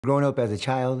Growing up as a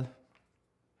child,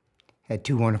 had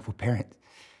two wonderful parents.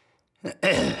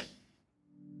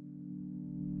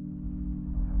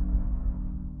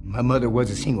 My mother was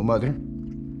a single mother.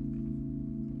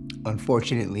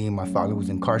 Unfortunately, my father was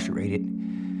incarcerated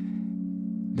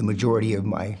the majority of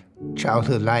my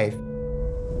childhood life.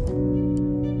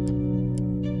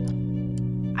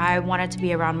 I wanted to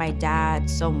be around my dad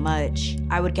so much.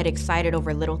 I would get excited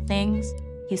over little things.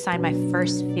 He signed my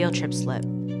first field trip slip.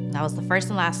 That was the first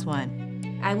and last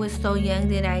one. I was so young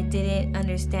that I didn't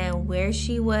understand where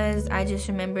she was. I just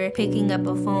remember picking up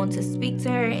a phone to speak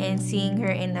to her and seeing her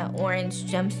in that orange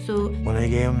jumpsuit. When they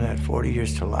gave him that 40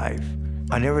 years to life,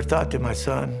 I never thought that my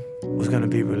son was going to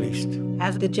be released.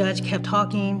 As the judge kept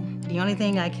talking, the only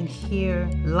thing I can hear,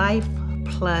 life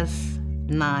plus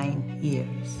 9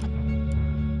 years.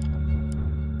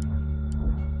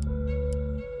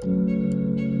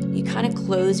 You kind of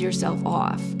close yourself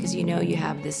off because you know you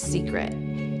have this secret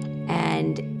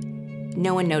and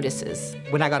no one notices.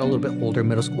 When I got a little bit older,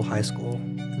 middle school, high school,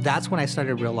 that's when I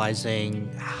started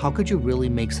realizing how could you really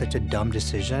make such a dumb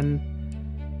decision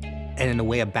and in a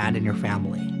way abandon your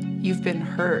family? You've been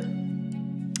hurt.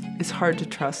 It's hard to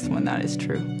trust when that is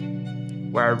true.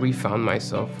 Where I refound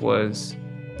myself was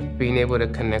being able to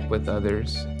connect with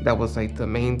others. That was like the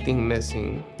main thing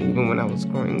missing, even when I was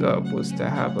growing up, was to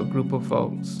have a group of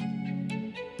folks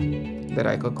that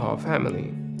I could call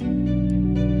family.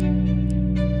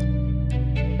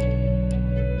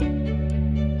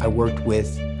 I worked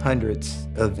with hundreds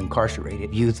of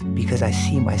incarcerated youth because I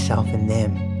see myself in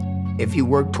them. If you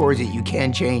work towards it, you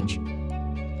can change.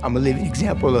 I'm a living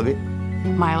example of it.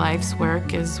 My life's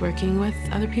work is working with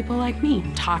other people like me.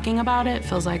 Talking about it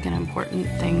feels like an important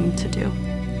thing to do.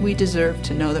 We deserve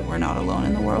to know that we're not alone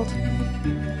in the world.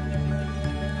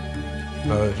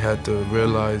 I had to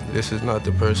realize this is not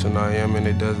the person I am and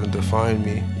it doesn't define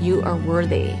me. You are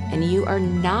worthy and you are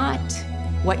not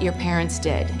what your parents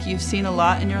did. You've seen a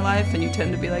lot in your life and you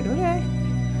tend to be like, okay,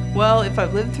 well, if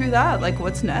I've lived through that, like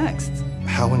what's next?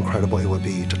 How incredible it would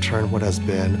be to turn what has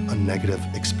been a negative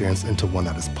experience into one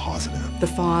that is positive. The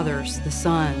fathers, the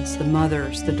sons, the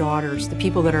mothers, the daughters, the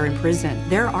people that are in prison,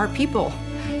 they're our people.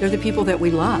 They're the people that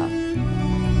we love.